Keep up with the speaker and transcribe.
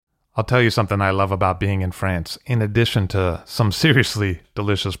I'll tell you something I love about being in France, in addition to some seriously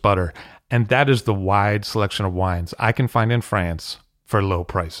delicious butter, and that is the wide selection of wines I can find in France for low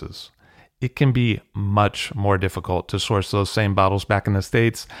prices. It can be much more difficult to source those same bottles back in the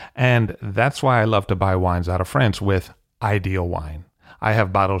States, and that's why I love to buy wines out of France with Ideal Wine. I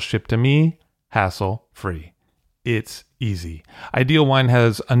have bottles shipped to me, hassle-free. It's easy. Ideal Wine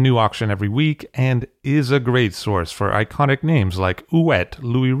has a new auction every week and is a great source for iconic names like Ouet,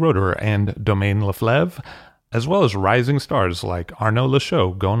 Louis Roeder, and Domaine Leflevre, as well as rising stars like Arnaud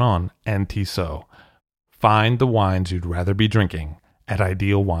Lachaud, Gonon, and Tissot. Find the wines you'd rather be drinking at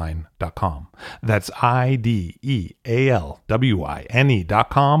idealwine.com. That's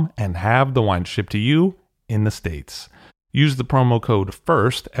IDEALWINE.com and have the wine shipped to you in the States. Use the promo code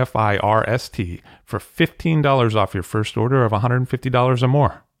FIRST, F-I-R-S-T, for $15 off your first order of $150 or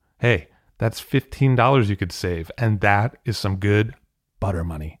more. Hey, that's $15 you could save, and that is some good butter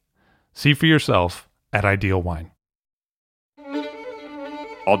money. See for yourself at Ideal Wine.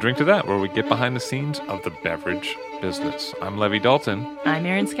 I'll drink to that, where we get behind the scenes of the beverage business. I'm Levi Dalton. I'm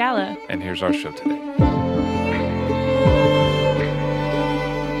Erin Scala. And here's our show today.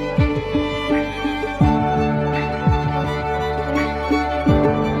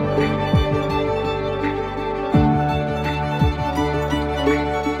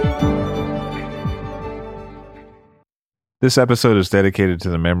 This episode is dedicated to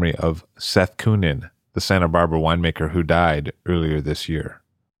the memory of Seth Kunin, the Santa Barbara winemaker who died earlier this year.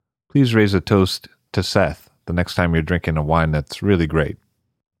 Please raise a toast to Seth the next time you're drinking a wine that's really great.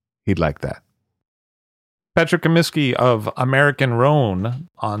 He'd like that. Patrick Comiskey of American Rhone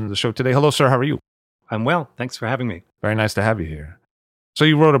on the show today. Hello, sir. How are you? I'm well. Thanks for having me. Very nice to have you here. So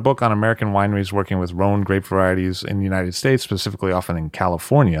you wrote a book on American wineries working with Rhone grape varieties in the United States, specifically often in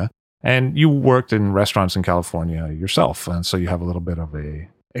California. And you worked in restaurants in California yourself, and so you have a little bit of a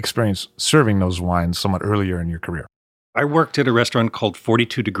experience serving those wines somewhat earlier in your career. I worked at a restaurant called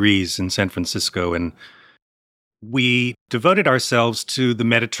 42 Degrees in San Francisco, and we devoted ourselves to the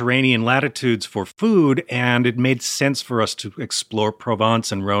Mediterranean latitudes for food, and it made sense for us to explore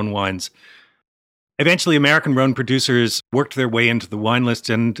Provence and Rhone wines. Eventually, American Rhone producers worked their way into the wine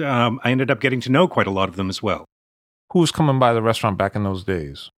list, and I ended up getting to know quite a lot of them as well. Who was coming by the restaurant back in those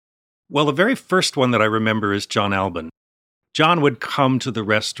days? Well, the very first one that I remember is John Albin. John would come to the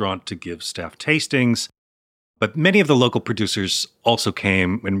restaurant to give staff tastings, but many of the local producers also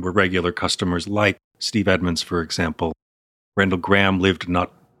came and were regular customers, like Steve Edmonds, for example. Rendell Graham lived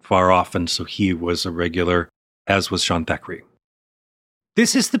not far off, and so he was a regular, as was Sean Thackeray.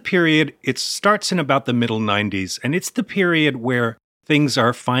 This is the period, it starts in about the middle 90s, and it's the period where things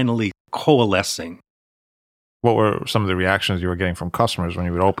are finally coalescing. What were some of the reactions you were getting from customers when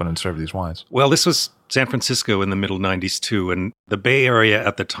you would open and serve these wines? Well, this was San Francisco in the middle 90s too, and the Bay Area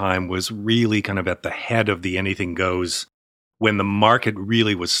at the time was really kind of at the head of the anything goes when the market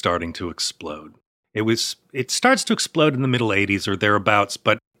really was starting to explode. It starts to explode in the middle 80s or thereabouts,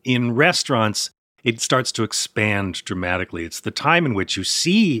 but in restaurants, it starts to expand dramatically. It's the time in which you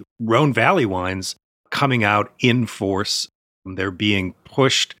see Rhone Valley wines coming out in force. They're being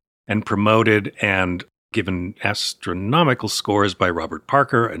pushed and promoted and given astronomical scores by Robert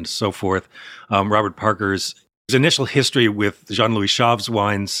Parker and so forth. Robert Parker's initial history with Jean-Louis Chauve's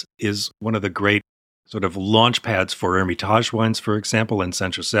wines is one of the great sort of launch pads for Hermitage wines, for example, and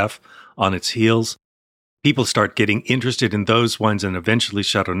Saint-Joseph on its heels. People start getting interested in those wines and eventually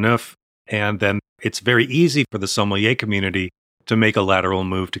Chateauneuf, and then it's very easy for the sommelier community to make a lateral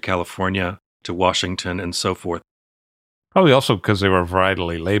move to California, to Washington, and so forth. Probably also because they were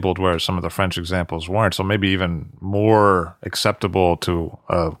varietally labeled, whereas some of the French examples weren't. So maybe even more acceptable to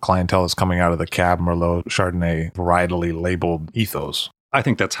a clientele that's coming out of the Cab Merlot Chardonnay varietally labeled ethos. I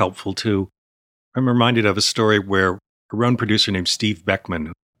think that's helpful too. I'm reminded of a story where a Rhone producer named Steve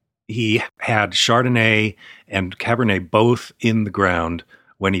Beckman, he had Chardonnay and Cabernet both in the ground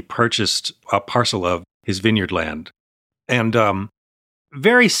when he purchased a parcel of his vineyard land. And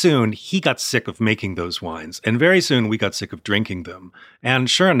very soon, he got sick of making those wines, and very soon we got sick of drinking them. And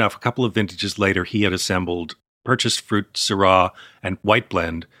sure enough, a couple of vintages later, he had assembled purchased fruit Syrah and white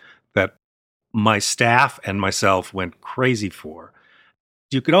blend that my staff and myself went crazy for.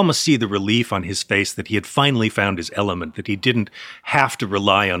 You could almost see the relief on his face that he had finally found his element, that he didn't have to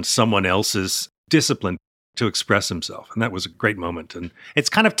rely on someone else's discipline to express himself. And that was a great moment. And it's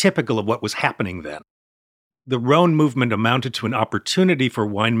kind of typical of what was happening then. The Rhone movement amounted to an opportunity for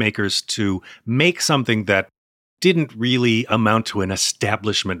winemakers to make something that didn't really amount to an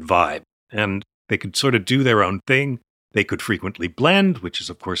establishment vibe. And they could sort of do their own thing. They could frequently blend, which is,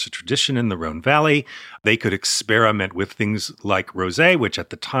 of course, a tradition in the Rhone Valley. They could experiment with things like rosé, which at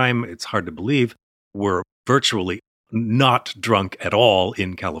the time, it's hard to believe, were virtually not drunk at all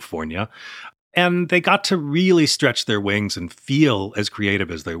in California. And they got to really stretch their wings and feel as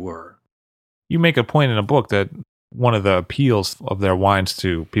creative as they were. You make a point in a book that one of the appeals of their wines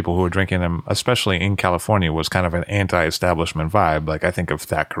to people who are drinking them, especially in California, was kind of an anti-establishment vibe. Like I think of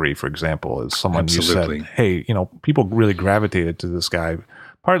Thackeray, for example, as someone Absolutely. You said, hey, people really gravitated to this guy,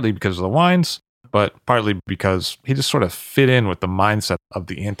 partly because of the wines, but partly because he just sort of fit in with the mindset of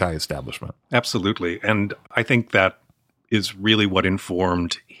the anti-establishment. Absolutely. And I think that is really what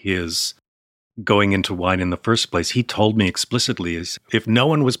informed his going into wine in the first place. He told me explicitly, is if no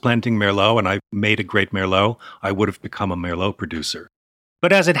one was planting Merlot and I made a great Merlot, I would have become a Merlot producer.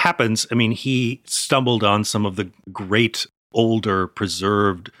 But as it happens, I mean, he stumbled on some of the great older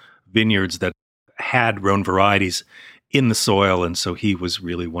preserved vineyards that had Rhone varieties in the soil. And so he was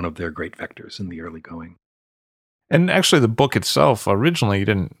really one of their great vectors in the early going. And actually the book itself, originally you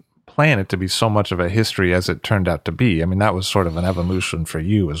didn't plan it to be so much of a history as it turned out to be. I mean, that was sort of an evolution for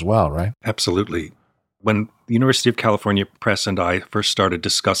you as well, right? Absolutely. When the University of California Press and I first started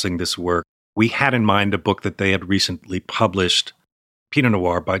discussing this work, we had in mind a book that they had recently published, Pinot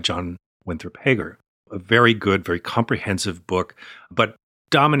Noir by John Winthrop Hager. A very good, very comprehensive book, but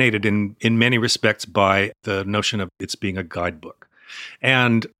dominated in many respects by the notion of its being a guidebook.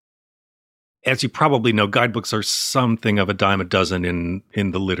 And as you probably know, guidebooks are something of a dime a dozen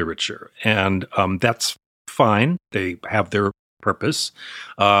in the literature. And that's fine. They have their purpose.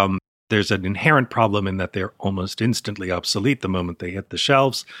 There's an inherent problem in that they're almost instantly obsolete the moment they hit the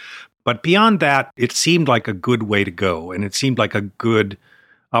shelves. But beyond that, it seemed like a good way to go. And it seemed like a good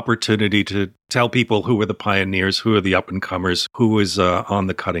opportunity to tell people who were the pioneers, who are the up-and-comers, who is on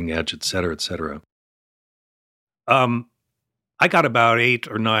the cutting edge, et cetera, et cetera. I got about 8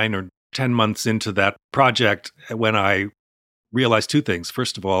 or 9 or 10 months into that project when I realized two things.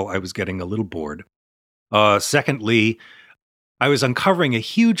 First of all, I was getting a little bored. Secondly, I was uncovering a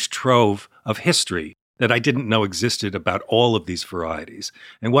huge trove of history that I didn't know existed about all of these varieties.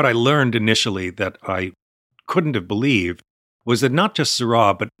 And what I learned initially that I couldn't have believed was that not just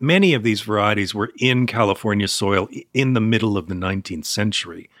Syrah, but many of these varieties were in California soil in the middle of the 19th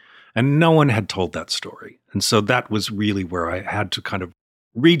century. And no one had told that story. And so that was really where I had to kind of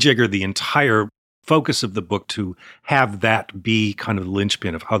rejigger the entire focus of the book to have that be kind of the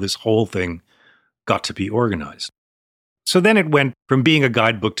linchpin of how this whole thing got to be organized. So then it went from being a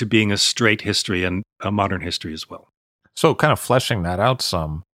guidebook to being a straight history and a modern history as well. So kind of fleshing that out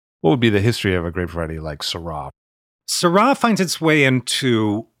some, what would be the history of a grape variety like Syrah? Syrah finds its way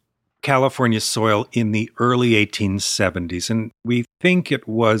into California soil in the early 1870s, and we think it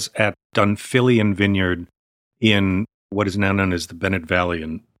was at Dunfilion Vineyard in what is now known as the Bennett Valley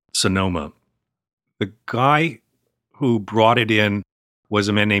in Sonoma. The guy who brought it in was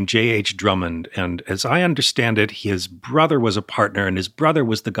a man named J.H. Drummond, and as I understand it, his brother was a partner, and his brother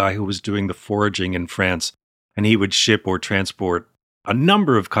was the guy who was doing the foraging in France, and he would ship or transport a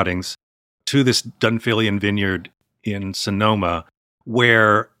number of cuttings to this Dunfilion Vineyard in Sonoma,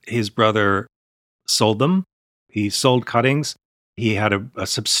 where his brother sold them. He sold cuttings. He had a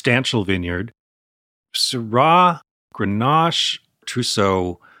substantial vineyard. Syrah, Grenache,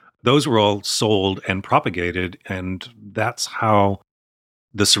 Trousseau, those were all sold and propagated, and that's how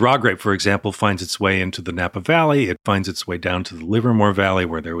the Syrah grape, for example, finds its way into the Napa Valley. It finds its way down to the Livermore Valley,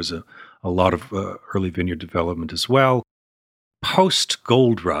 where there was a lot of early vineyard development as well.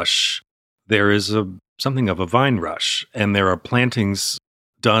 Post-Gold Rush, there is something of a vine rush, and there are plantings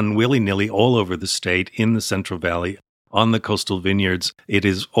done willy-nilly all over the state in the Central Valley on the coastal vineyards. It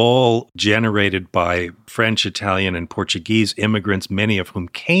is all generated by French, Italian, and Portuguese immigrants, many of whom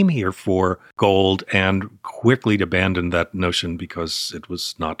came here for gold and quickly abandoned that notion because it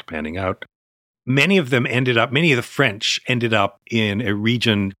was not panning out. Many of the French ended up in a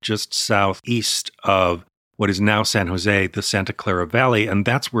region just southeast of what is now San Jose, the Santa Clara Valley, and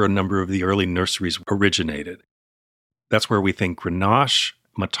that's where a number of the early nurseries originated. That's where we think Grenache,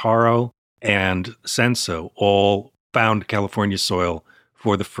 Mataro, and Senso all found California soil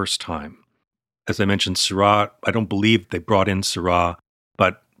for the first time. As I mentioned, Syrah, I don't believe they brought in Syrah,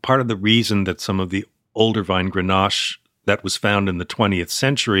 but part of the reason that some of the older vine Grenache that was found in the 20th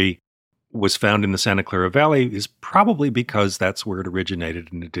century was found in the Santa Clara Valley is probably because that's where it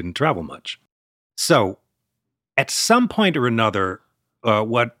originated and it didn't travel much. So, at some point or another,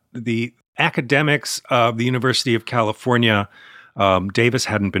 what the academics of the University of California, Davis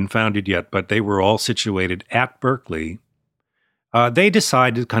hadn't been founded yet, but they were all situated at Berkeley. They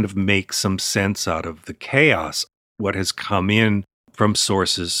decided to kind of make some sense out of the chaos. what has come in from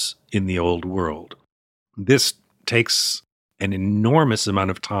sources in the old world. This takes an enormous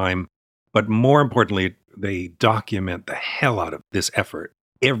amount of time, but more importantly, they document the hell out of this effort.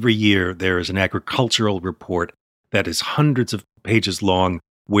 Every year, there is an agricultural report that is hundreds of pages long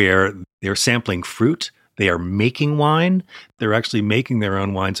where they're sampling fruit, they are making wine, they're actually making their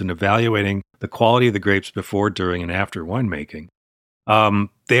own wines and evaluating the quality of the grapes before, during, and after winemaking.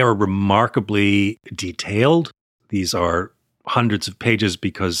 They are remarkably detailed. These are hundreds of pages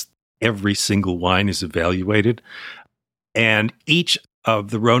because every single wine is evaluated. And each of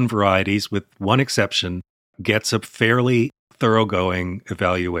the Rhone varieties, with one exception, gets a fairly thoroughgoing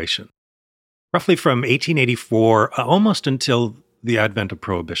evaluation. Roughly from 1884, almost until the advent of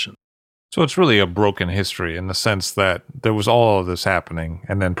Prohibition. So it's really a broken history in the sense that there was all of this happening,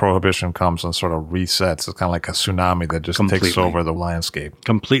 and then Prohibition comes and sort of resets. It's kind of like a tsunami that just takes over the landscape.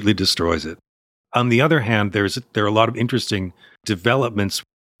 Completely destroys it. On the other hand, there are a lot of interesting developments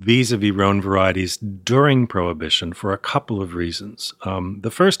vis-a-vis Rhone varieties during Prohibition for a couple of reasons.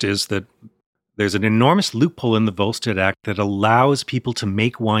 The first is that there's an enormous loophole in the Volstead Act that allows people to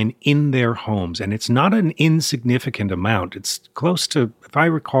make wine in their homes, and it's not an insignificant amount. It's close to, if I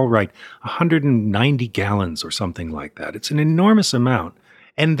recall right, 190 gallons or something like that. It's an enormous amount.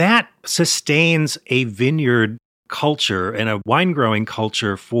 And that sustains a vineyard culture and a wine-growing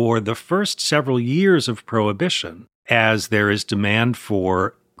culture for the first several years of Prohibition, as there is demand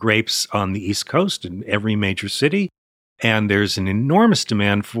for grapes on the East Coast in every major city. And there's an enormous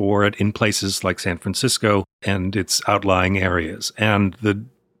demand for it in places like San Francisco and its outlying areas. And the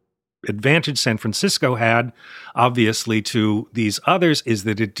advantage San Francisco had, obviously, to these others is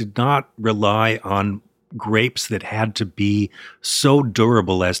that it did not rely on grapes that had to be so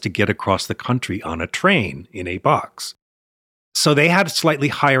durable as to get across the country on a train in a box. So they had slightly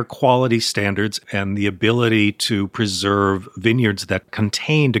higher quality standards and the ability to preserve vineyards that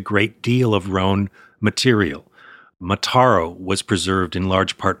contained a great deal of Rhone material. Mataro was preserved in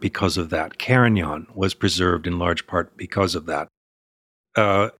large part because of that. Carignan was preserved in large part because of that.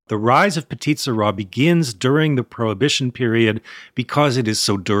 The rise of Petite Sirah begins during the Prohibition period because it is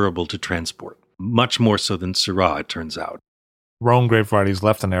so durable to transport, much more so than Syrah, it turns out. Rhone grape varieties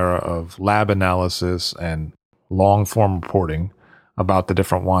left an era of lab analysis and long-form reporting about the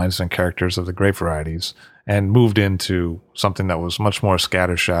different wines and characters of the grape varieties and moved into something that was much more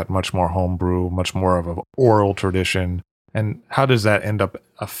scattershot, much more homebrew, much more of an oral tradition. And how does that end up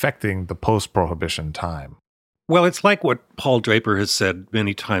affecting the post-Prohibition time? Well, it's like what Paul Draper has said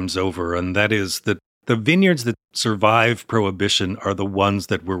many times over, and that is that the vineyards that survive Prohibition are the ones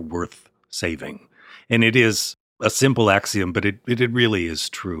that were worth saving. And it is a simple axiom, but it really is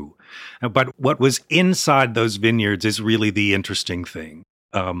true. But what was inside those vineyards is really the interesting thing.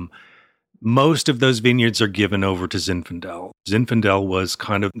 Most of those vineyards are given over to Zinfandel. Zinfandel was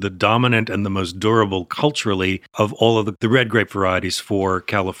kind of the dominant and the most durable culturally of all of the red grape varieties for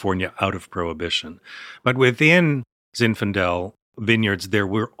California out of Prohibition. But within Zinfandel vineyards, there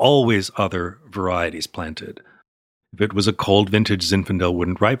were always other varieties planted. If it was a cold vintage, Zinfandel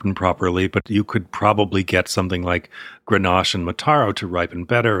wouldn't ripen properly, but you could probably get something like Grenache and Mataro to ripen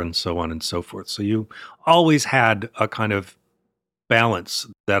better, and so on and so forth. So you always had a kind of balance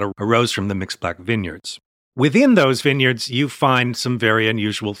that arose from the mixed black vineyards. Within those vineyards, you find some very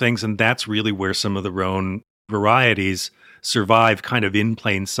unusual things, and that's really where some of the Rhone varieties survive kind of in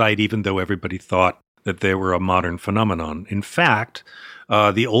plain sight, even though everybody thought that they were a modern phenomenon. In fact,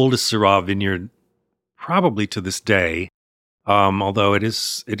 the oldest Syrah vineyard probably to this day, although it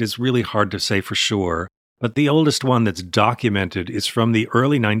is really hard to say for sure. But the oldest one that's documented is from the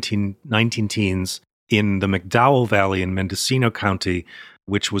early 19 teens in the McDowell Valley in Mendocino County,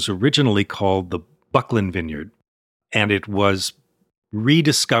 which was originally called the Buckland Vineyard. And it was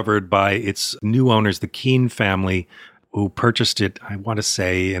rediscovered by its new owners, the Keene family, who purchased it, I want to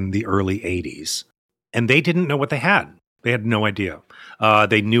say, in the early 80s. And they didn't know what they had. They had no idea.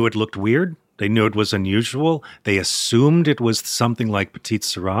 They knew it looked weird. They knew it was unusual. They assumed it was something like Petite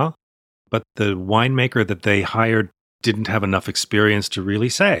Sirah, but the winemaker that they hired didn't have enough experience to really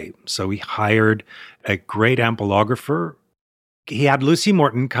say. So he hired a great ampelographer. He had Lucy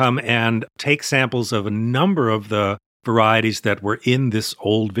Morton come and take samples of a number of the varieties that were in this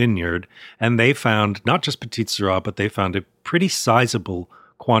old vineyard, and they found not just Petite Sirah, but they found a pretty sizable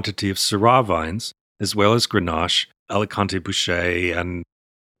quantity of Syrah vines, as well as Grenache, Alicante Bouschet,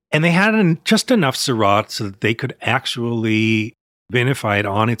 and they had just enough Syrah so that they could actually vinify it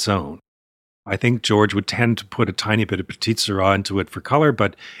on its own. I think George would tend to put a tiny bit of Petite Sirah into it for color,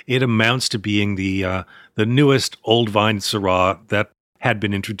 but it amounts to being the newest old vine Syrah that had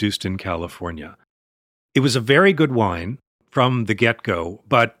been introduced in California. It was a very good wine from the get-go,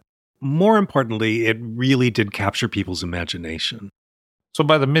 but more importantly, it really did capture people's imagination. So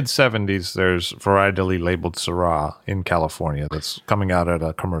by the mid-'70s, there's varietally labeled Syrah in California that's coming out at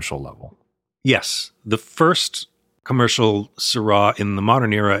a commercial level. Yes. The first commercial Syrah in the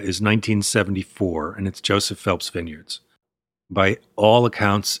modern era is 1974, and it's Joseph Phelps Vineyards. By all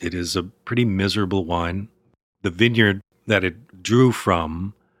accounts, it is a pretty miserable wine. The vineyard that it drew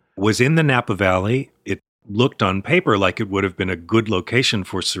from was in the Napa Valley. It looked on paper like it would have been a good location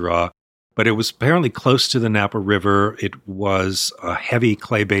for Syrah, but it was apparently close to the Napa River. It was a heavy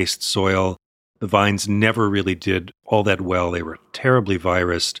clay-based soil. The vines never really did all that well. They were terribly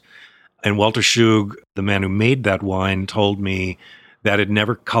virused. And Walter Schug, the man who made that wine, told me that it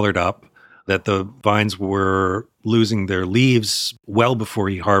never colored up, that the vines were losing their leaves well before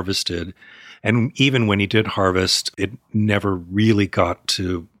he harvested. And even when he did harvest, it never really got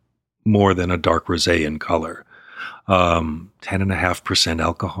to more than a dark rosé in color. 10.5%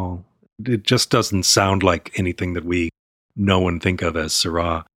 alcohol. It just doesn't sound like anything that we know and think of as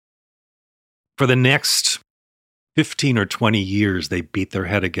Syrah. For the next 15 or 20 years, they beat their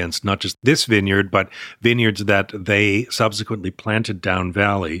head against not just this vineyard, but vineyards that they subsequently planted down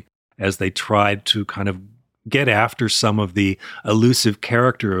valley as they tried to kind of get after some of the elusive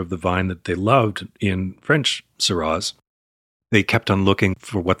character of the vine that they loved in French Syrahs. They kept on looking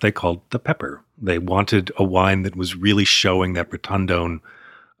for what they called the pepper. They wanted a wine that was really showing that rotundone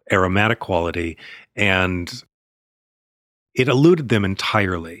aromatic quality, and it eluded them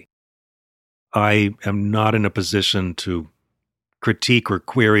entirely. I am not in a position to critique or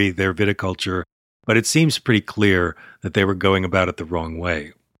query their viticulture, but it seems pretty clear that they were going about it the wrong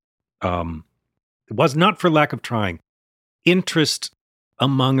way. It was not for lack of trying. Interest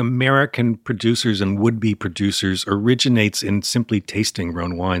among American producers and would-be producers originates in simply tasting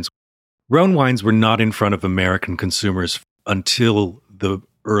Rhone wines. Rhone wines were not in front of American consumers until the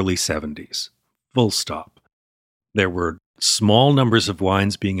early 70s. Full stop. There were small numbers of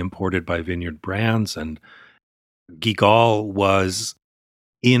wines being imported by vineyard brands, and Guigal was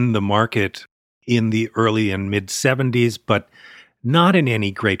in the market in the early and mid-70s, but not in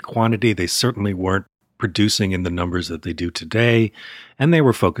any great quantity. They certainly weren't producing in the numbers that they do today, and they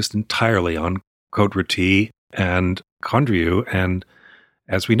were focused entirely on Côte-Rôtie and Condrieu, and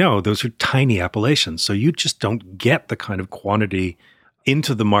as we know, those are tiny appellations, so you just don't get the kind of quantity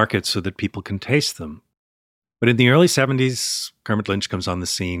into the market so that people can taste them. But in the early 70s, Kermit Lynch comes on the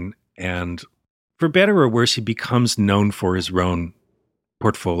scene, and for better or worse, he becomes known for his Rhone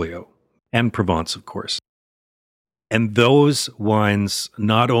portfolio, and Provence, of course. And those wines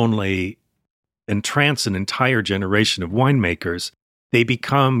not only entrance an entire generation of winemakers, they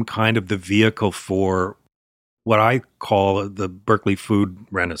become kind of the vehicle for what I call the Berkeley food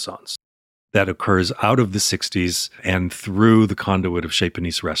renaissance that occurs out of the 60s and through the conduit of Chez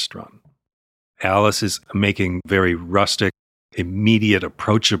Panisse Restaurant. Alice is making very rustic, immediate,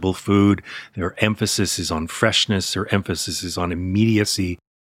 approachable food. Their emphasis is on freshness. Their emphasis is on immediacy.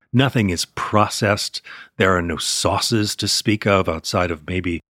 Nothing is processed. There are no sauces to speak of outside of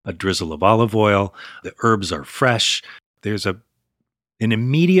maybe a drizzle of olive oil. The herbs are fresh. There's an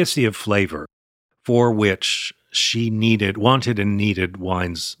immediacy of flavor for which she wanted and needed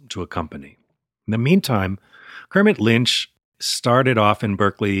wines to accompany. In the meantime, Kermit Lynch started off in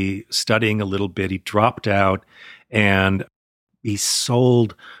Berkeley studying a little bit. He dropped out and he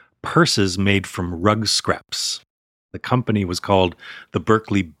sold purses made from rug scraps. The company was called the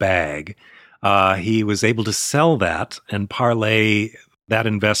Berkeley Bag. He was able to sell that and parlay that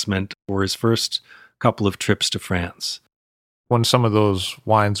investment for his first couple of trips to France. When some of those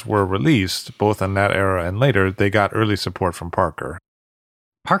wines were released, both in that era and later, they got early support from Parker.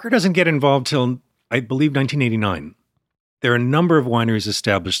 Parker doesn't get involved till, I believe, 1989. There are a number of wineries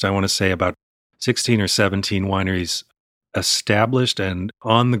established. I want to say about 16 or 17 wineries established and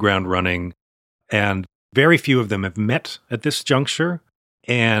on the ground running. And very few of them have met at this juncture.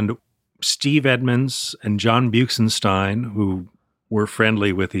 And Steve Edmonds and John Buchenstein, who were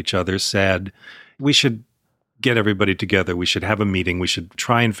friendly with each other, said, we should get everybody together. We should have a meeting. We should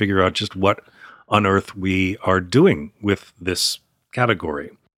try and figure out just what on earth we are doing with this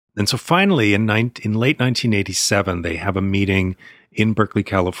category. And so finally, in late 1987, they have a meeting in Berkeley,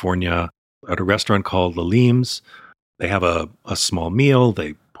 California, at a restaurant called Le Limes. They have a small meal.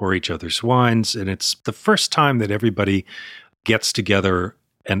 They pour each other's wines. And it's the first time that everybody gets together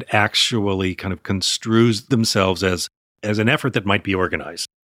and actually kind of construes themselves as an effort that might be organized.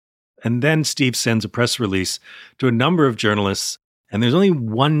 And then Steve sends a press release to a number of journalists, and there's only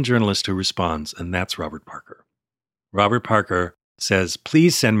one journalist who responds, and that's Robert Parker. Robert Parker says,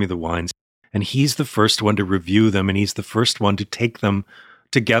 please send me the wines. And he's the first one to review them, and he's the first one to take them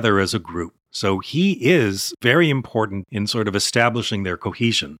together as a group. So he is very important in sort of establishing their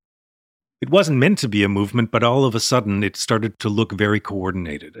cohesion. It wasn't meant to be a movement, but all of a sudden it started to look very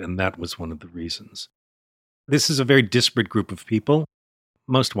coordinated, and that was one of the reasons. This is a very disparate group of people.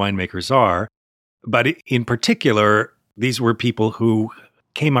 Most winemakers are. But in particular, these were people who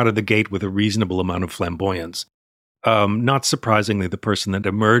came out of the gate with a reasonable amount of flamboyance. Not surprisingly, the person that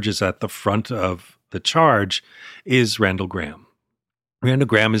emerges at the front of the charge is Randall Graham. Randall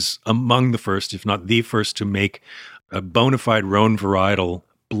Graham is among the first, if not the first, to make a bona fide Rhone varietal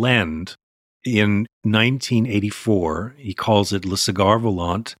blend in 1984. He calls it Le Cigare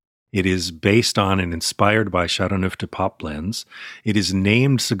Volant. It is based on and inspired by Châteauneuf-du-Pape blends. It is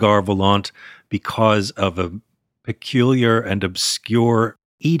named Cigare Volant because of a peculiar and obscure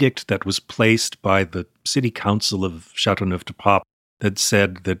edict that was placed by the city council of Châteauneuf-du-Pape that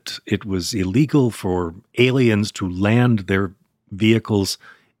said that it was illegal for aliens to land their vehicles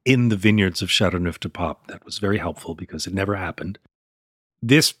in the vineyards of Châteauneuf-du-Pape. That was very helpful because it never happened.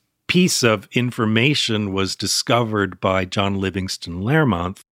 This piece of information was discovered by John Livingston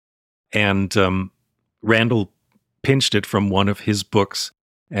Learmonth, and Randall pinched it from one of his books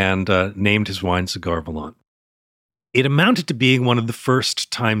and named his wine Cigare Volant. It amounted to being one of the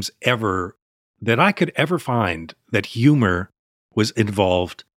first times ever that I could ever find that humor was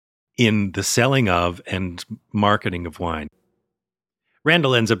involved in the selling of and marketing of wine.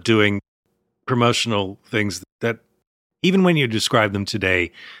 Randall ends up doing promotional things that, even when you describe them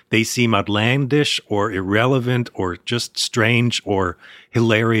today, they seem outlandish or irrelevant or just strange or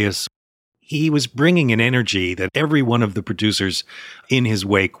hilarious. He was bringing an energy that every one of the producers in his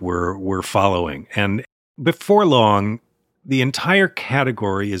wake were following. And before long, the entire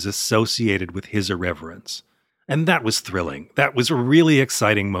category is associated with his irreverence. And that was thrilling. That was a really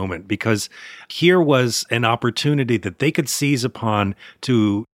exciting moment because here was an opportunity that they could seize upon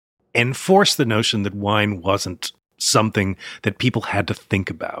to enforce the notion that wine wasn't something that people had to think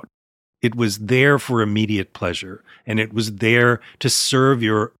about. It was there for immediate pleasure, and it was there to serve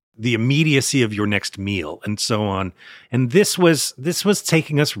the immediacy of your next meal and so on. And this was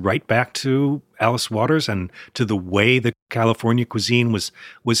taking us right back to Alice Waters and to the way that California cuisine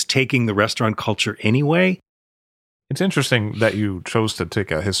was taking the restaurant culture anyway. It's interesting that you chose to take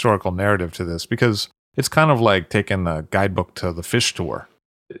a historical narrative to this because it's kind of like taking a guidebook to the fish tour.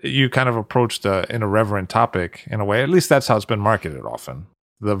 You kind of approached an irreverent topic in a way. At least that's how it's been marketed often.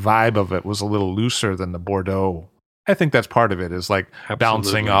 The vibe of it was a little looser than the Bordeaux. I think that's part of it, is like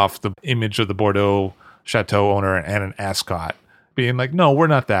bouncing off the image of the Bordeaux Chateau owner and an ascot, being like, no, we're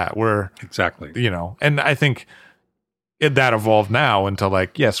not that. We're exactly, and I think that evolved now into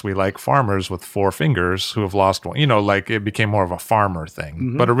like, yes, we like farmers with four fingers who have lost one, like it became more of a farmer thing.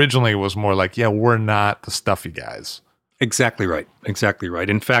 Mm-hmm. But originally it was more like, yeah, we're not the stuffy guys. Exactly right. Exactly right.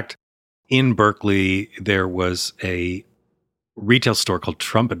 In fact, in Berkeley, there was a retail store called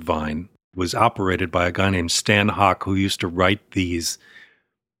Trumpet Vine, was operated by a guy named Stan Hawk, who used to write these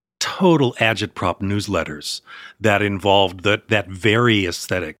total agitprop newsletters that involved that very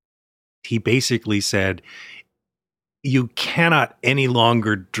aesthetic. He basically said, you cannot any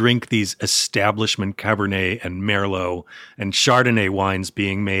longer drink these establishment Cabernet and Merlot and Chardonnay wines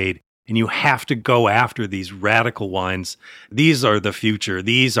being made, and you have to go after these radical wines. These are the future.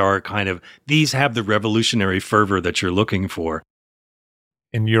 These have the revolutionary fervor that you're looking for.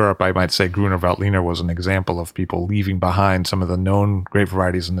 In Europe, I might say Gruner Veltliner was an example of people leaving behind some of the known grape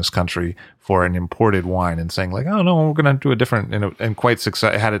varieties in this country for an imported wine and saying like, oh no, we're going to do a different, and quite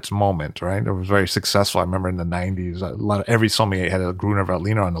success. It had its moment, right? It was very successful. I remember in the 90s, every sommelier had a Gruner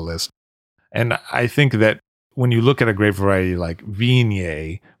Veltliner on the list. And I think that when you look at a grape variety like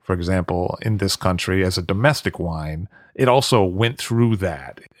Viognier, for example, in this country as a domestic wine, it also went through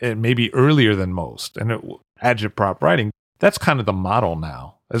that, maybe earlier than most. And agitprop writing, that's kind of the model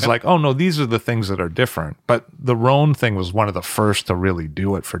now. It's like, oh no, these are the things that are different. But the Rhone thing was one of the first to really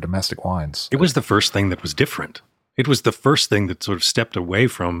do it for domestic wines. It was the first thing that was different. It was the first thing that sort of stepped away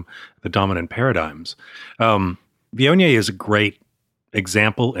from the dominant paradigms. Viognier is a great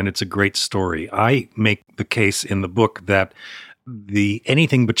example, and it's a great story. I make the case in the book that the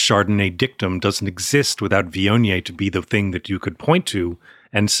anything but Chardonnay dictum doesn't exist without Viognier to be the thing that you could point to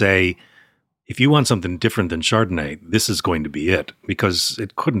and say, if you want something different than Chardonnay, this is going to be it, because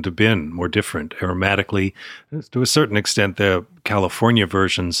it couldn't have been more different aromatically. To a certain extent, the California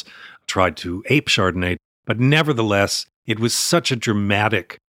versions tried to ape Chardonnay, but nevertheless, it was such a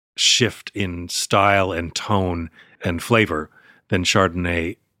dramatic shift in style and tone and flavor than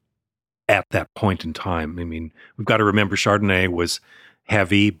Chardonnay at that point in time. I mean, we've got to remember Chardonnay was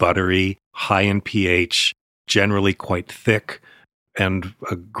heavy, buttery, high in pH, generally quite thick, and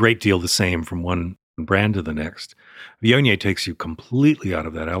a great deal the same from one brand to the next. Viognier takes you completely out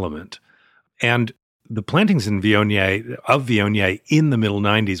of that element. And the plantings of Viognier in the middle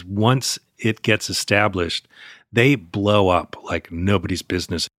 90s, once it gets established, they blow up like nobody's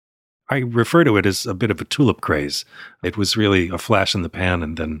business. I refer to it as a bit of a tulip craze. It was really a flash in the pan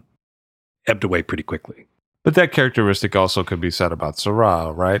and then ebbed away pretty quickly. But that characteristic also could be said about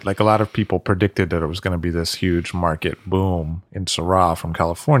Syrah, right? Like a lot of people predicted that it was going to be this huge market boom in Syrah from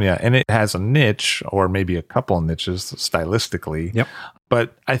California. And it has a niche, or maybe a couple of niches stylistically. Yep.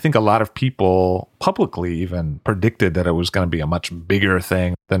 But I think a lot of people publicly even predicted that it was going to be a much bigger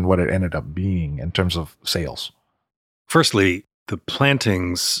thing than what it ended up being in terms of sales. Firstly, the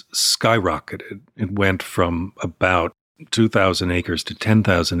plantings skyrocketed. It went from about 2,000 acres to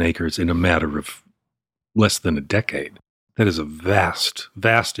 10,000 acres in a matter of less than a decade. That is a vast,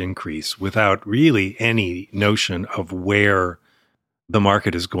 vast increase without really any notion of where the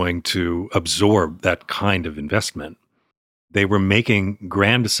market is going to absorb that kind of investment. They were making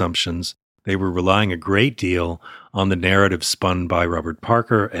grand assumptions. They were relying a great deal on the narrative spun by Robert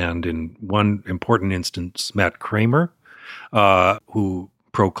Parker and, in one important instance, Matt Kramer, who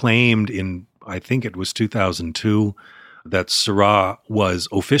proclaimed in, I think it was 2002, that Syrah was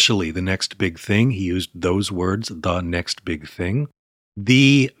officially the next big thing. He used those words, the next big thing,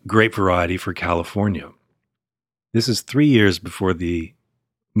 the grape variety for California. This is 3 years before the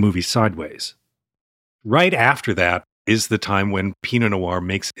movie Sideways. Right after that is the time when Pinot Noir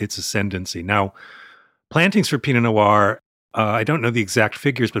makes its ascendancy. Now, plantings for Pinot Noir, I don't know the exact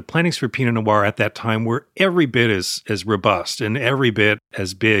figures, but plantings for Pinot Noir at that time were every bit as robust and every bit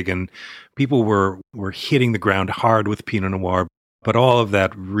as big. And people were hitting the ground hard with Pinot Noir. But all of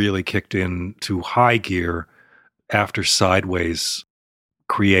that really kicked into high gear after Sideways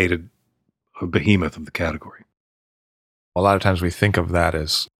created a behemoth of the category. A lot of times we think of that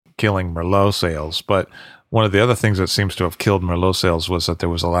as killing Merlot sales, but one of the other things that seems to have killed Merlot sales was that there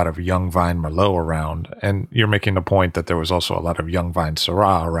was a lot of young vine Merlot around. And you're making the point that there was also a lot of young vine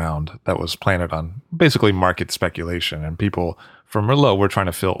Syrah around that was planted on basically market speculation. And people for Merlot were trying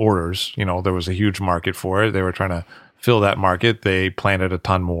to fill orders. You know, there was a huge market for it. They were trying to fill that market. They planted a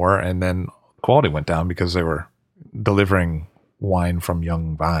ton more, and then quality went down because they were delivering wine from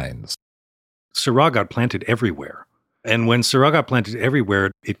young vines. Syrah got planted everywhere. And when Syrah got planted everywhere,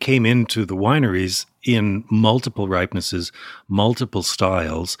 it came into the wineries in multiple ripenesses, multiple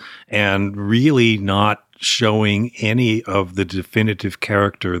styles, and really not showing any of the definitive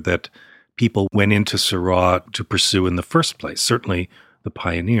character that people went into Syrah to pursue in the first place, certainly the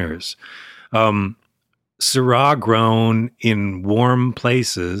pioneers. Syrah grown in warm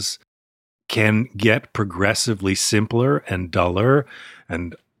places can get progressively simpler and duller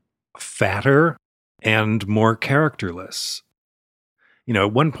and fatter and more characterless. You know,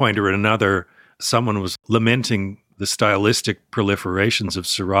 at one point or another, someone was lamenting the stylistic proliferations of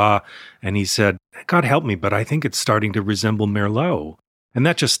Syrah, and he said, God help me, but I think it's starting to resemble Merlot. And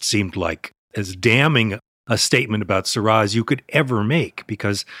that just seemed like as damning a statement about Syrah as you could ever make,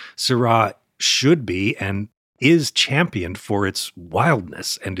 because Syrah should be and is championed for its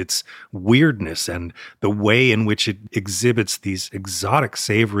wildness and its weirdness and the way in which it exhibits these exotic,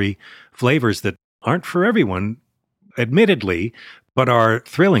 savory flavors that aren't for everyone, admittedly, but are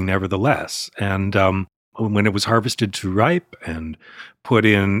thrilling nevertheless. And when it was harvested to ripe and put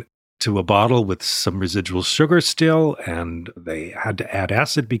into a bottle with some residual sugar still, and they had to add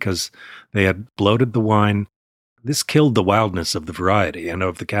acid because they had bloated the wine, this killed the wildness of the variety and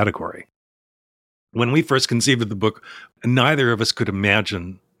of the category. When we first conceived of the book, neither of us could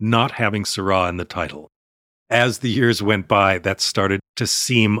imagine not having Syrah in the title. As the years went by, that started to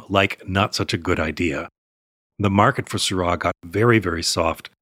seem like not such a good idea. The market for Syrah got very, very soft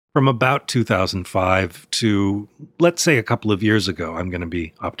from about 2005 to, let's say, a couple of years ago. I'm going to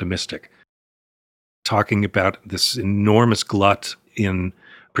be optimistic. Talking about this enormous glut in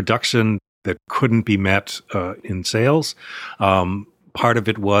production that couldn't be met in sales. Part of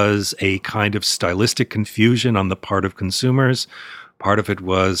it was a kind of stylistic confusion on the part of consumers. Part of it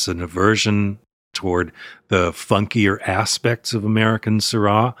was an aversion toward the funkier aspects of American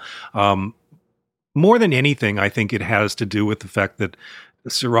Syrah. More than anything, I think it has to do with the fact that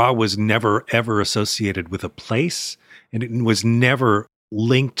Syrah was never, ever associated with a place, and it was never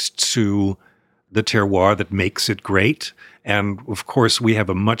linked to the terroir that makes it great. And of course, we have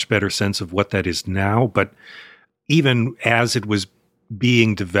a much better sense of what that is now. But even as it was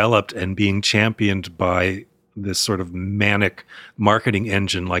being developed and being championed by this sort of manic marketing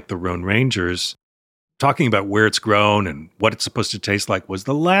engine like the Rhone Rangers, talking about where it's grown and what it's supposed to taste like was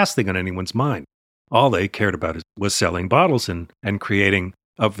the last thing on anyone's mind. All they cared about was selling bottles and creating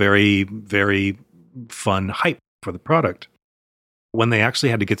a very, very fun hype for the product. When they actually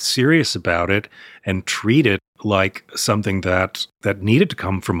had to get serious about it and treat it like something that needed to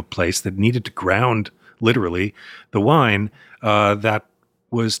come from a place, that needed to ground, literally, the wine, that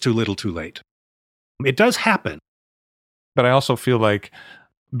was too little too late. It does happen. But I also feel like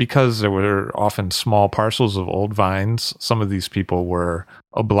because there were often small parcels of old vines, some of these people were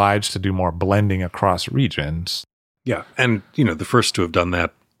obliged to do more blending across regions. Yeah, and the first to have done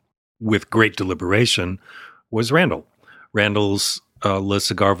that with great deliberation was Randall. Randall's Le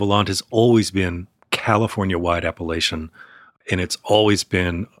Cigar Volant has always been California-wide appellation, and it's always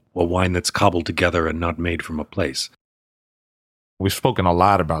been a wine that's cobbled together and not made from a place. We've spoken a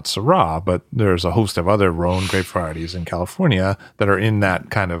lot about Syrah, but there's a host of other Rhone grape varieties in California that are in that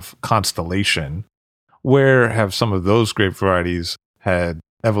kind of constellation. Where have some of those grape varieties had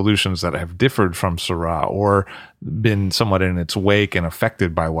evolutions that have differed from Syrah or been somewhat in its wake and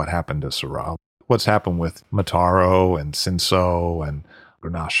affected by what happened to Syrah? What's happened with Mataro and Cinsault and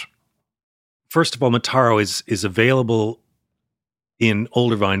Grenache? First of all, Mataro is available in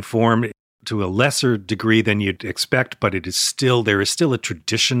older vine form to a lesser degree than you'd expect, but there is still a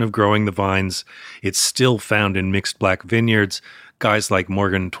tradition of growing the vines. It's still found in mixed black vineyards. Guys like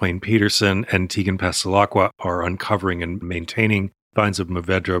Morgan Twain Peterson and Tegan Passalacqua are uncovering and maintaining vines of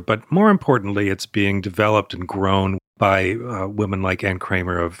Mourvèdre, but more importantly, it's being developed and grown by women like Ann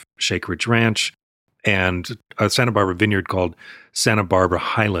Kramer of Shake Ridge Ranch and a Santa Barbara vineyard called Santa Barbara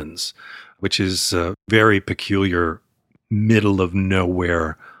Highlands, which is a very peculiar middle of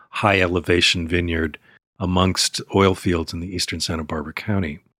nowhere high elevation vineyard amongst oil fields in the eastern Santa Barbara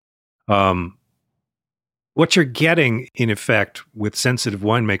County. What you're getting, in effect, with sensitive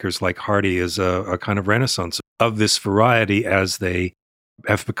winemakers like Hardy is a kind of renaissance of this variety as they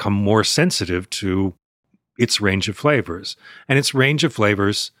have become more sensitive to its range of flavors. And its range of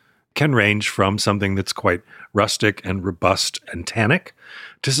flavors can range from something that's quite rustic and robust and tannic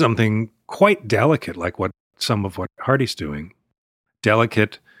to something quite delicate, like some of what Hardy's doing.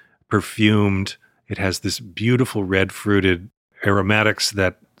 Delicate, perfumed. It has this beautiful red-fruited aromatics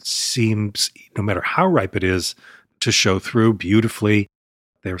that seems, no matter how ripe it is, to show through beautifully.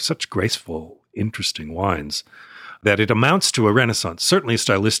 They're such graceful, interesting wines that it amounts to a renaissance, certainly a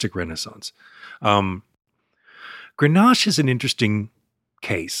stylistic renaissance. Grenache is an interesting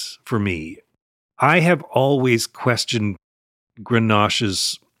case for me. I have always questioned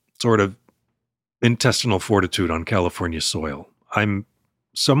Grenache's sort of intestinal fortitude on California soil. I'm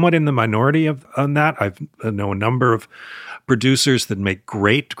somewhat in the minority on that. I know a number of producers that make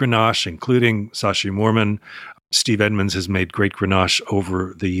great Grenache, including Sashi Moorman. Steve Edmonds has made great Grenache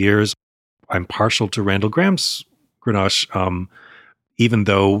over the years. I'm partial to Randall Graham's Grenache, even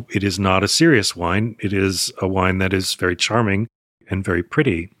though it is not a serious wine. It is a wine that is very charming and very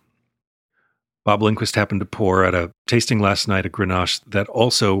pretty. Bob Lindquist happened to pour at a tasting last night a Grenache that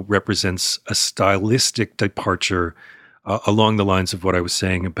also represents a stylistic departure along the lines of what I was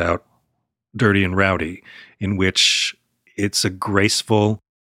saying about Dirty and Rowdy, in which it's a graceful,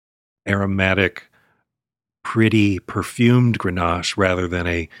 aromatic, pretty, perfumed Grenache rather than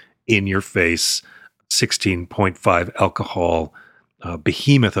a in-your-face 16.5 alcohol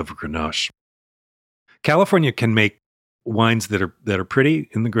behemoth of a Grenache. California can make wines that are pretty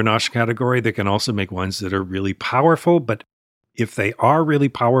in the Grenache category. They can also make wines that are really powerful, but if they are really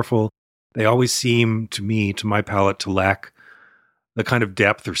powerful, they always seem to me, to my palate, to lack the kind of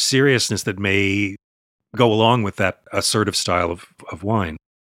depth or seriousness that may go along with that assertive style of wine.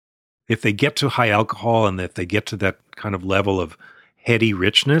 If they get to high alcohol and if they get to that kind of level of heady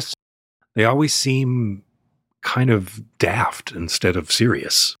richness, they always seem kind of daft instead of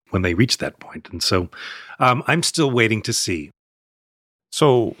serious when they reach that point. And so I'm still waiting to see.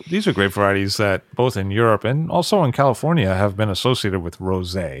 So these are grape varieties that both in Europe and also in California have been associated with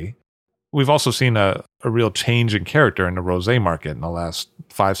rosé. We've also seen a real change in character in the rosé market in the last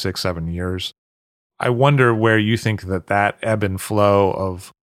 5, 6, 7 years. I wonder where you think that ebb and flow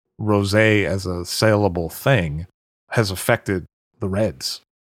of rosé as a saleable thing has affected the reds.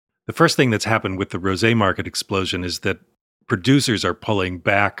 The first thing that's happened with the rosé market explosion is that producers are pulling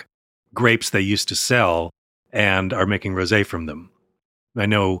back grapes they used to sell and are making rosé from them. I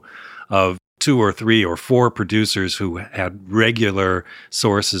know of 2 or 3 or 4 producers who had regular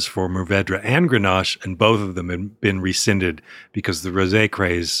sources for Mourvèdre and Grenache, and both of them have been rescinded because the rosé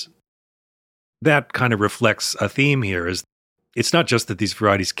craze. That kind of reflects a theme here. Is it's not just that these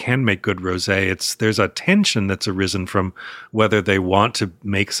varieties can make good rosé, there's a tension that's arisen from whether they want to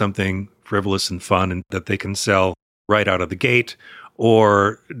make something frivolous and fun and that they can sell right out of the gate?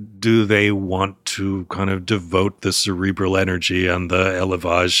 Or do they want to kind of devote the cerebral energy and the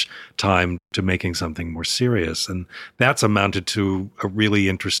élevage time to making something more serious? And that's amounted to a really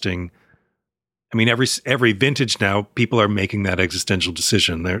interesting. I mean, every vintage now, people are making that existential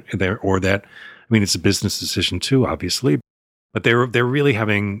decision. It's a business decision too, obviously, but they're really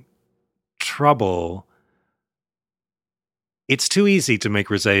having trouble. It's too easy to make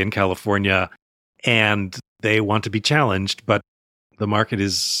rosé in California, and they want to be challenged, but the market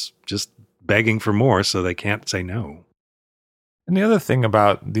is just begging for more, so they can't say no. And the other thing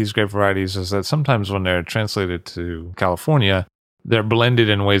about these grape varieties is that sometimes when they're translated to California, they're blended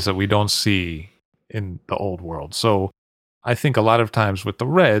in ways that we don't see in the old world. So I think a lot of times with the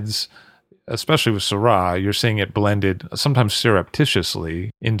reds, especially with Syrah, you're seeing it blended sometimes surreptitiously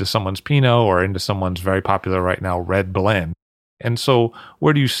into someone's Pinot or into someone's very popular right now red blend. And so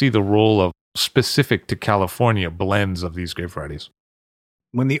where do you see the role of specific to California blends of these grape varieties?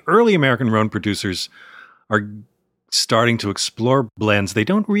 When the early American Rhone producers are starting to explore blends, they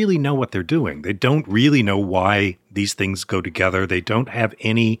don't really know what they're doing. They don't really know why these things go together. They don't have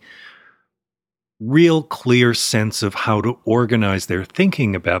any real clear sense of how to organize their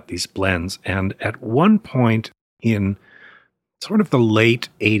thinking about these blends. And at one point in sort of the late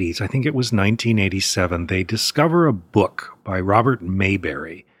 80s, I think it was 1987, they discover a book by Robert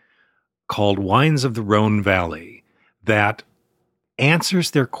Mayberry called Wines of the Rhone Valley that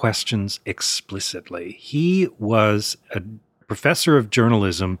answers their questions explicitly. He was a professor of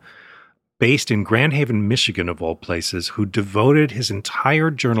journalism based in Grand Haven, Michigan, of all places, who devoted his entire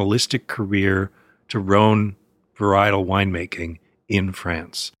journalistic career to Rhone varietal winemaking in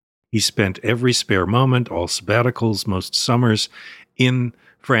France. He spent every spare moment, all sabbaticals, most summers, in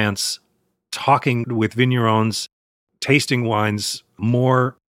France, talking with vignerons, tasting wines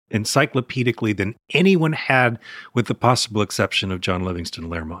more encyclopedically than anyone had, with the possible exception of John Livingston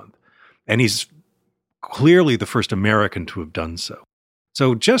Learmonth. And he's clearly the first American to have done so.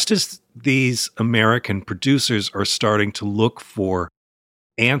 So just as these American producers are starting to look for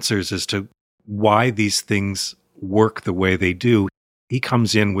answers as to why these things work the way they do, he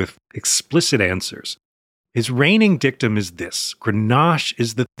comes in with explicit answers. His reigning dictum is this: Grenache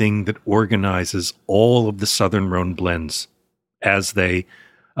is the thing that organizes all of the Southern Rhone blends as they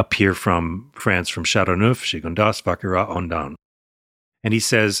appear from France, from Châteauneuf, Gigondas, Vacqueyras, Ondan. And he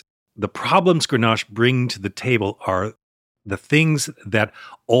says, the problems Grenache bring to the table are the things that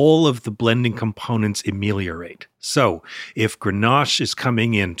all of the blending components ameliorate. So if Grenache is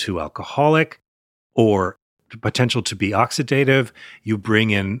coming in too alcoholic or potential to be oxidative, you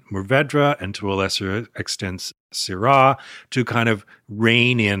bring in Mourvèdre and to a lesser extent Syrah to kind of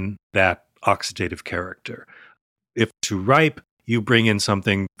rein in that oxidative character. If too ripe, you bring in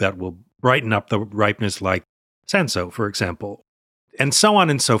something that will brighten up the ripeness, like Cinsault, for example, and so on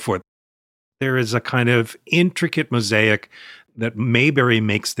and so forth. There is a kind of intricate mosaic that Mayberry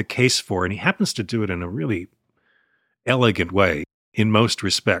makes the case for, and he happens to do it in a really elegant way in most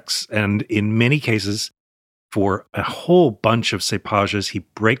respects. And in many cases, for a whole bunch of cépages, he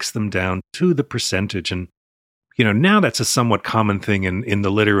breaks them down to the percentage. And, now that's a somewhat common thing in the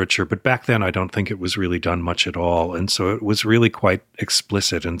literature, but back then I don't think it was really done much at all. And so it was really quite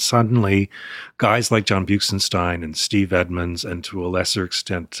explicit. And suddenly guys like John Buchenstein and Steve Edmonds, and to a lesser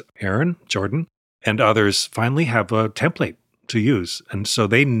extent Aaron Jordan and others, finally have a template to use. And so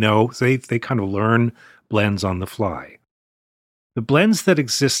they know, they kind of learn blends on the fly. The blends that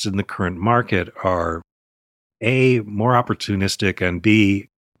exist in the current market are A, more opportunistic, and B,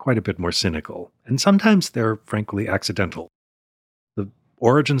 quite a bit more cynical. And sometimes they're frankly accidental. The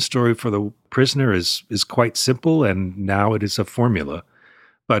origin story for The Prisoner is quite simple, and now it is a formula.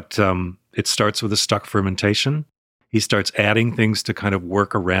 But it starts with a stuck fermentation. He starts adding things to kind of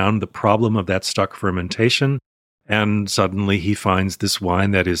work around the problem of that stuck fermentation. And suddenly he finds this wine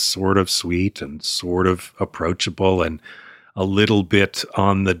that is sort of sweet and sort of approachable and a little bit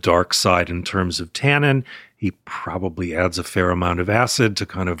on the dark side in terms of tannin. He probably adds a fair amount of acid to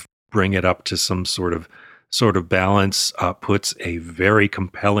kind of bring it up to some sort of balance, puts a very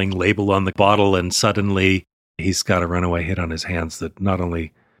compelling label on the bottle, and suddenly he's got a runaway hit on his hands that not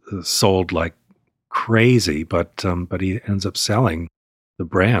only sold like crazy, but he ends up selling the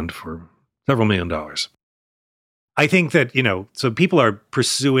brand for several $1 million. I think that, so people are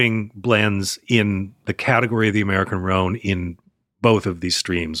pursuing blends in the category of the American Rhone in both of these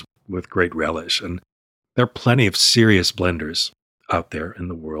streams with great relish. And there are plenty of serious blenders out there in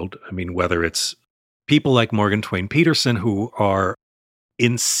the world. I mean, whether it's people like Morgan Twain Peterson, who are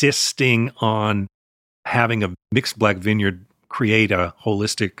insisting on having a mixed black vineyard create a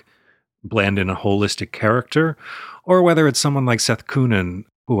holistic blend in a holistic character, or whether it's someone like Seth Kunin,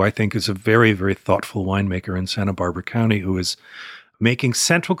 who I think is a very, very thoughtful winemaker in Santa Barbara County, who is making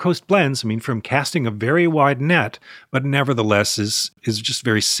Central Coast blends, I mean, from casting a very wide net, but nevertheless is just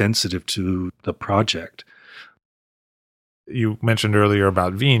very sensitive to the project. You mentioned earlier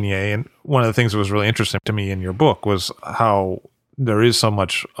about Viognier, and one of the things that was really interesting to me in your book was how there is so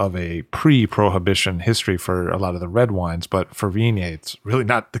much of a pre-prohibition history for a lot of the red wines, but for Viognier, it's really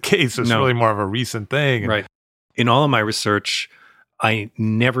not the case. It's really more of a recent thing. Right. In all of my research, I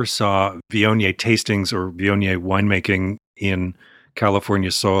never saw Viognier tastings or Viognier winemaking in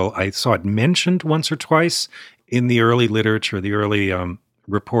California soil. I saw it mentioned once or twice in the early literature, the early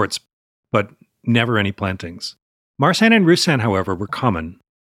reports, but never any plantings. Marsanne and Roussanne, however, were common,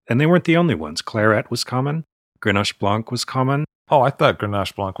 and they weren't the only ones. Clairette was common. Grenache Blanc was common. Oh, I thought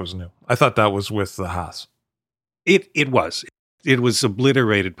Grenache Blanc was new. I thought that was with the Haas. It was. It was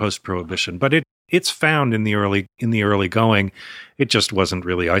obliterated post-Prohibition, but it's found in the early going. It just wasn't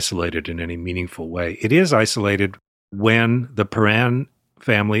really isolated in any meaningful way. It is isolated when the Perrin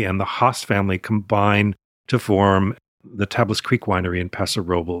family and the Haas family combine to form the Tablas Creek Winery in Paso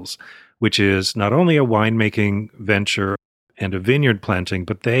Robles, which is not only a winemaking venture and a vineyard planting,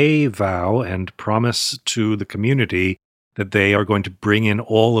 but they vow and promise to the community that they are going to bring in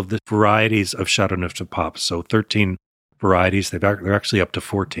all of the varieties of Châteauneuf-du-Pape. So 13 varieties. They're actually up to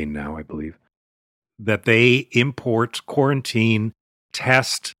 14 now, I believe. That they import, quarantine,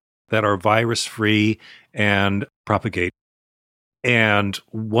 test, that are virus-free, and propagate. And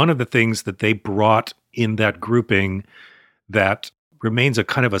one of the things that they brought in that grouping that remains a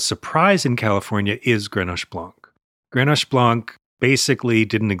kind of a surprise in California is Grenache Blanc. Grenache Blanc basically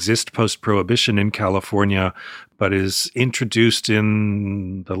didn't exist post-Prohibition in California, but is introduced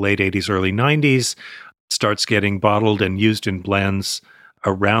in the late 80s, early 90s, starts getting bottled and used in blends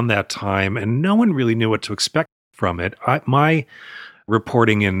around that time, and no one really knew what to expect from it. My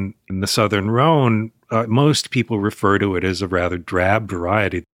reporting in the Southern Rhone, most people refer to it as a rather drab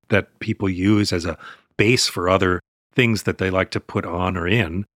variety that people use as a base for other things that they like to put on or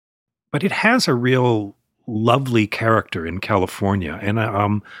in. But it has a real lovely character in California, and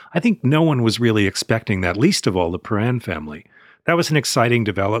I think no one was really expecting that, least of all the Perrin family. That was an exciting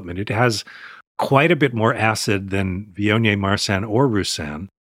development. It has quite a bit more acid than Viognier, Marsanne, or Roussanne.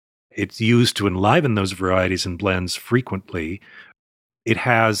 It's used to enliven those varieties and blends frequently. It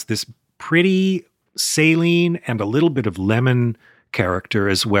has this pretty saline and a little bit of lemon character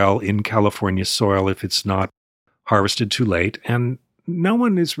as well in California soil if it's not harvested too late. And no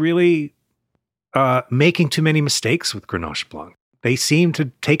one is really making too many mistakes with Grenache Blanc. They seem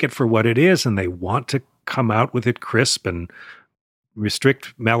to take it for what it is, and they want to come out with it crisp and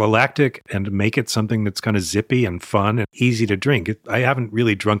restrict malolactic and make it something that's kind of zippy and fun and easy to drink. I haven't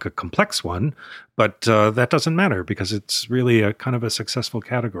really drunk a complex one, but that doesn't matter because it's really a kind of a successful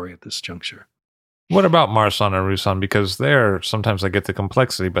category at this juncture. What about Marsanne and Roussanne? Because there, sometimes I get the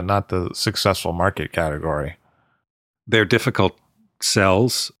complexity, but not the successful market category. They're difficult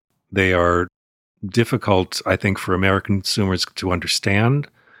sells. They are difficult, I think, for American consumers to understand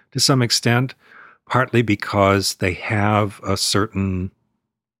to some extent, partly because they have a certain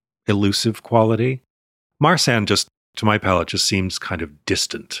elusive quality. Marsanne, just to my palate, just seems kind of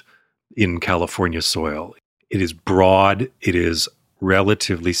distant in California soil. It is broad. It is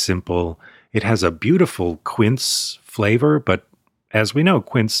relatively simple. It has a beautiful quince flavor, but as we know,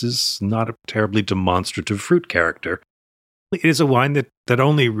 quince is not a terribly demonstrative fruit character. It is a wine that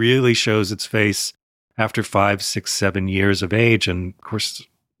only really shows its face after 5, 6, 7 years of age, and of course,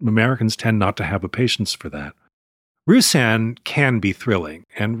 Americans tend not to have a patience for that. Roussanne can be thrilling,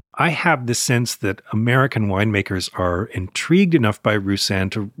 and I have the sense that American winemakers are intrigued enough by Roussanne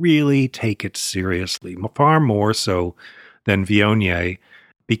to really take it seriously, far more so than Viognier,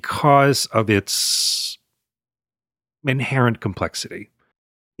 because of its inherent complexity.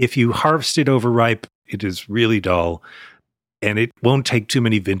 If you harvest it overripe, it is really dull, and it won't take too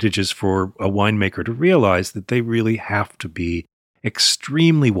many vintages for a winemaker to realize that they really have to be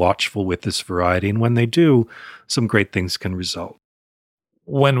extremely watchful with this variety, and when they do, some great things can result.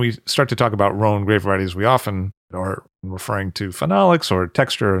 When we start to talk about Rhone grape varieties, we often are referring to phenolics or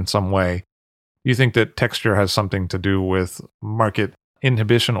texture in some way. You think that texture has something to do with market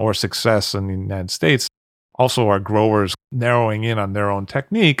inhibition or success in the United States? Also, are growers narrowing in on their own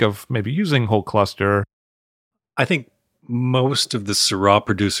technique of maybe using whole cluster? I think most of the Syrah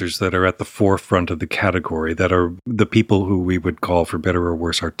producers that are at the forefront of the category, that are the people who we would call, for better or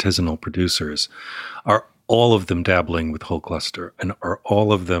worse, artisanal producers, are all of them dabbling with whole cluster, and are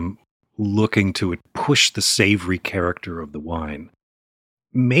all of them looking to push the savory character of the wine.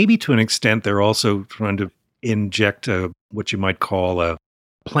 maybe to an extent, they're also trying to inject what you might call a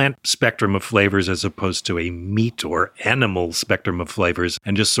plant spectrum of flavors as opposed to a meat or animal spectrum of flavors,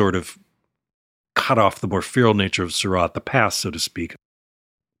 and just sort of cut off the more feral nature of Syrah at the pass, so to speak.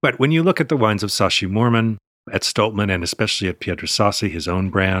 But when you look at the wines of Sashi Moorman, at Stoltman, and especially at Pietrasassi, his own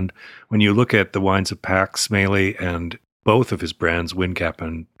brand, when you look at the wines of Pax Smaley and both of his brands, Windcap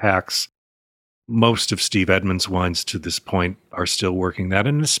and Pax, most of Steve Edmonds' wines to this point are still working that,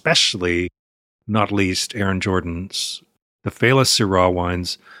 and especially, not least, Aaron Jordan's. The Fela Syrah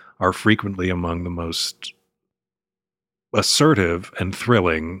wines are frequently among the most assertive and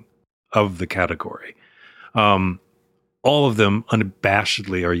thrilling of the category. All of them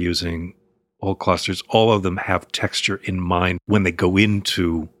unabashedly are using whole clusters. All of them have texture in mind when they go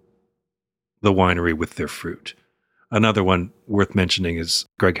into the winery with their fruit. Another one worth mentioning is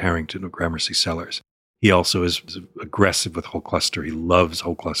Greg Harrington of Gramercy Cellars. He also is aggressive with whole cluster. He loves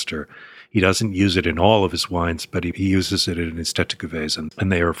whole cluster. He doesn't use it in all of his wines, but he uses it in his Tête de Cuvées,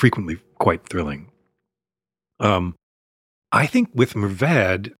 and they are frequently quite thrilling. I think with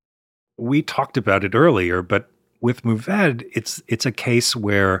Mourvèdre, we talked about it earlier, but with Mourvèdre, it's a case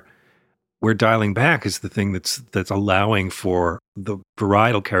where dialing back is the thing that's allowing for the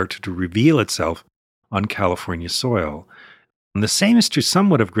varietal character to reveal itself on California soil. And the same is true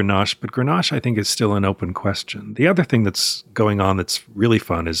somewhat of Grenache, but Grenache, I think, is still an open question. The other thing that's going on that's really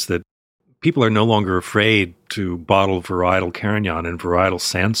fun is that people are no longer afraid to bottle varietal Carignan and varietal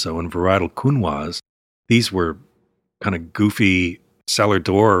Sanso and varietal Counoise. These were kind of goofy cellar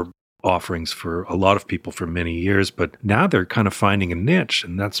door offerings for a lot of people for many years, but now they're kind of finding a niche,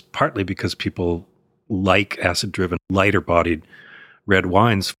 and that's partly because people like acid-driven, lighter-bodied red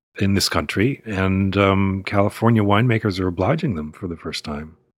wines in this country, and California winemakers are obliging them for the first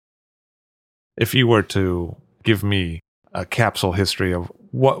time. If you were to give me a capsule history of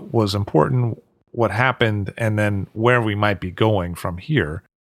what was important, what happened, and then where we might be going from here,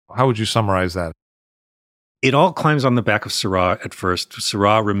 how would you summarize that? It all climbs on the back of Syrah at first.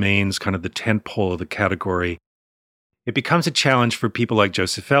 Syrah remains kind of the tentpole of the category. It becomes a challenge for people like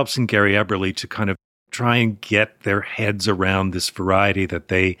Joseph Phelps and Gary Eberle to kind of try and get their heads around this variety that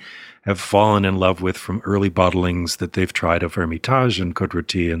they have fallen in love with from early bottlings that they've tried of Hermitage and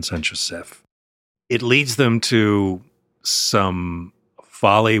Côte-Rôtie and Saint-Joseph. It leads them to some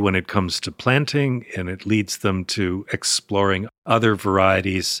folly when it comes to planting, and it leads them to exploring other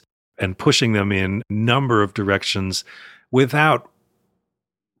varieties and pushing them in a number of directions without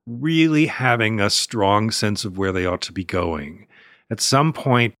really having a strong sense of where they ought to be going. At some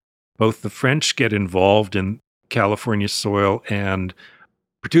point, both the French get involved in California soil, and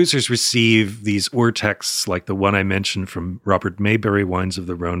producers receive these urtexts like the one I mentioned from Robert Maybury, Wines of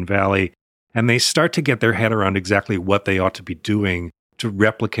the Rhone Valley, and they start to get their head around exactly what they ought to be doing to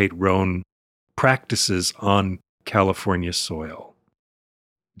replicate Rhone practices on California soil.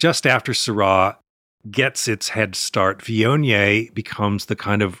 Just after Syrah gets its head start, Viognier becomes the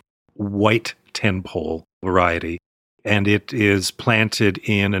kind of white tentpole variety, and it is planted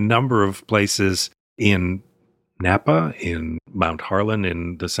in a number of places in Napa, in Mount Harlan,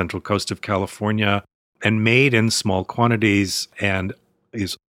 in the central coast of California, and made in small quantities, and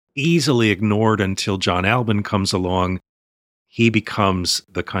is easily ignored until John Albin comes along. He becomes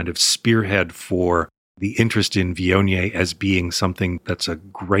the kind of spearhead for the interest in Viognier as being something that's a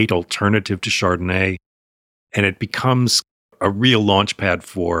great alternative to Chardonnay, and it becomes a real launchpad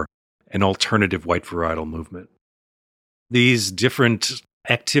for an alternative white varietal movement. These different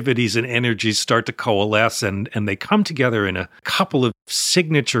activities and energies start to coalesce, and they come together in a couple of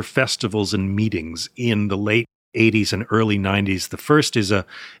signature festivals and meetings in the late 80s and early 90s. The first is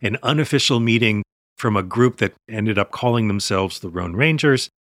an unofficial meeting from a group that ended up calling themselves the Rhone Rangers.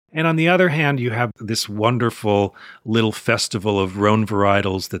 And on the other hand, you have this wonderful little festival of Rhone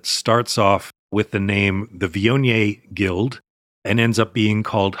varietals that starts off with the name the Viognier Guild and ends up being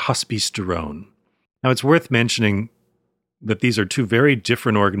called Hospice de Rhone. Now, it's worth mentioning that these are two very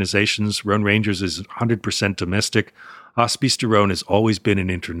different organizations. Rhone Rangers is 100% domestic. Hospice de Rhone has always been an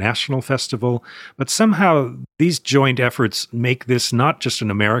international festival, but somehow these joint efforts make this not just an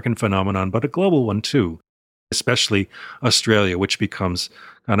American phenomenon, but a global one too, especially Australia, which becomes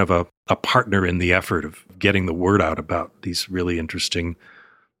kind of a partner in the effort of getting the word out about these really interesting,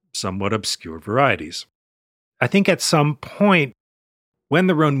 somewhat obscure varieties. I think at some point, when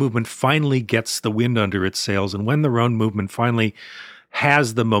the Rhone movement finally gets the wind under its sails, and when the Rhone movement finally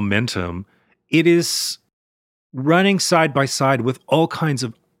has the momentum, it is running side by side with all kinds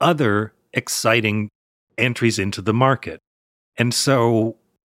of other exciting entries into the market. And so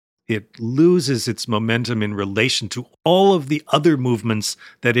it loses its momentum in relation to all of the other movements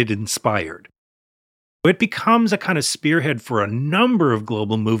that it inspired. It becomes a kind of spearhead for a number of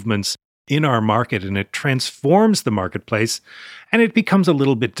global movements in our market, and it transforms the marketplace, and it becomes a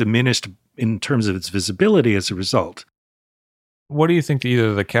little bit diminished in terms of its visibility as a result. What do you think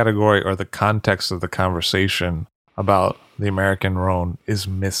either the category or the context of the conversation about the American Rhone is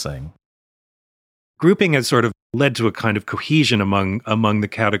missing? Grouping has sort of led to a kind of cohesion among the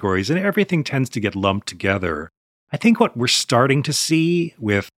categories, and everything tends to get lumped together. I think what we're starting to see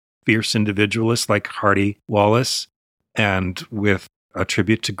with fierce individualists like Hardy Wallace and with A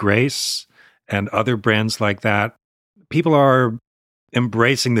Tribute to Grace and other brands like that, people are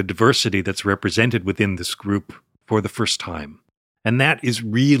embracing the diversity that's represented within this group for the first time. And that is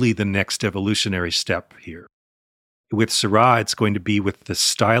really the next evolutionary step here. With Syrah, it's going to be with the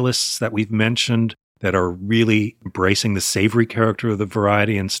stylists that we've mentioned that are really embracing the savory character of the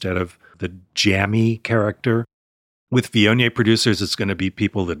variety instead of the jammy character. With Viognier producers, it's going to be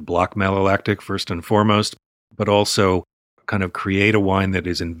people that block malolactic first and foremost, but also kind of create a wine that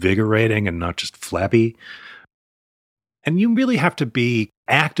is invigorating and not just flabby. And you really have to be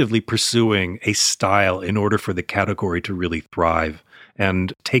actively pursuing a style in order for the category to really thrive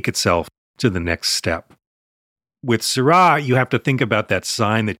and take itself to the next step. With Syrah, you have to think about that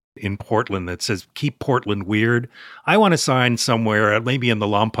sign that in Portland that says, "Keep Portland weird." I want a sign somewhere, maybe in the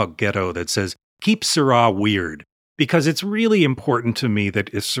Lompoc ghetto, that says, "Keep Syrah weird." Because it's really important to me that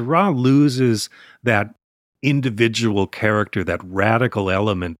if Syrah loses that individual character, that radical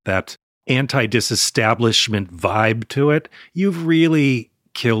element, that anti-disestablishment vibe to it, you've really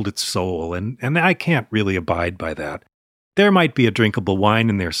killed its soul. And I can't really abide by that. There might be a drinkable wine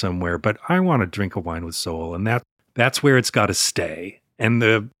in there somewhere, but I want to drink a wine with soul. And that's where it's got to stay. And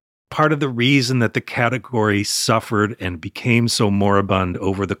the part of the reason that the category suffered and became so moribund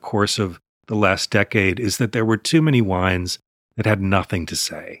over the course of the last decade is that there were too many wines that had nothing to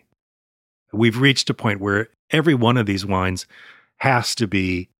say. We've reached a point where every one of these wines has to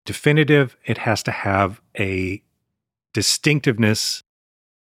be definitive. It has to have a distinctiveness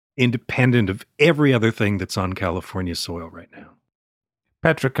independent of every other thing that's on California soil right now.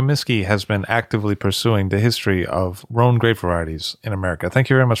 Patrick Comiskey has been actively pursuing the history of Rhone grape varieties in America. Thank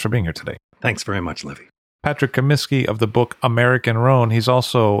you very much for being here today. Thanks very much, Levy. Patrick Comiskey of the book American Rhone. He's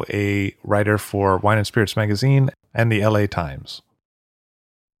also a writer for Wine and Spirits Magazine and the LA Times.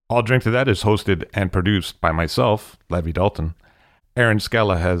 All Drink to That is hosted and produced by myself, Levy Dalton. Aaron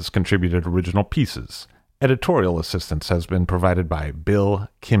Scala has contributed original pieces. Editorial assistance has been provided by Bill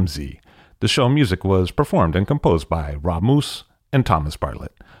Kimsey. The show music was performed and composed by Rob Moose and Thomas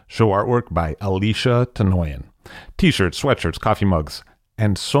Bartlett. Show artwork by Alicia Tenoyan. T-shirts, sweatshirts, coffee mugs,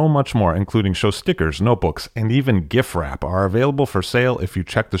 and so much more, including show stickers, notebooks, and even gift wrap, are available for sale if you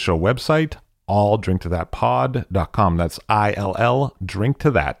check the show website, alldrinktothatpod.com. That's ILL,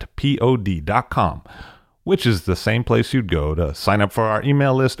 drinktothatpod.com, which is the same place you'd go to sign up for our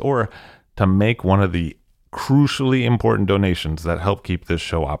email list or to make one of the crucially important donations that help keep this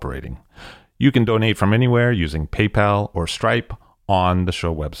show operating. You can donate from anywhere using PayPal or Stripe on the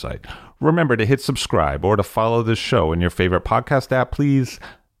show website. Remember to hit subscribe or to follow this show in your favorite podcast app, please.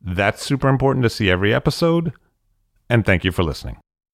 That's super important to see every episode. And thank you for listening.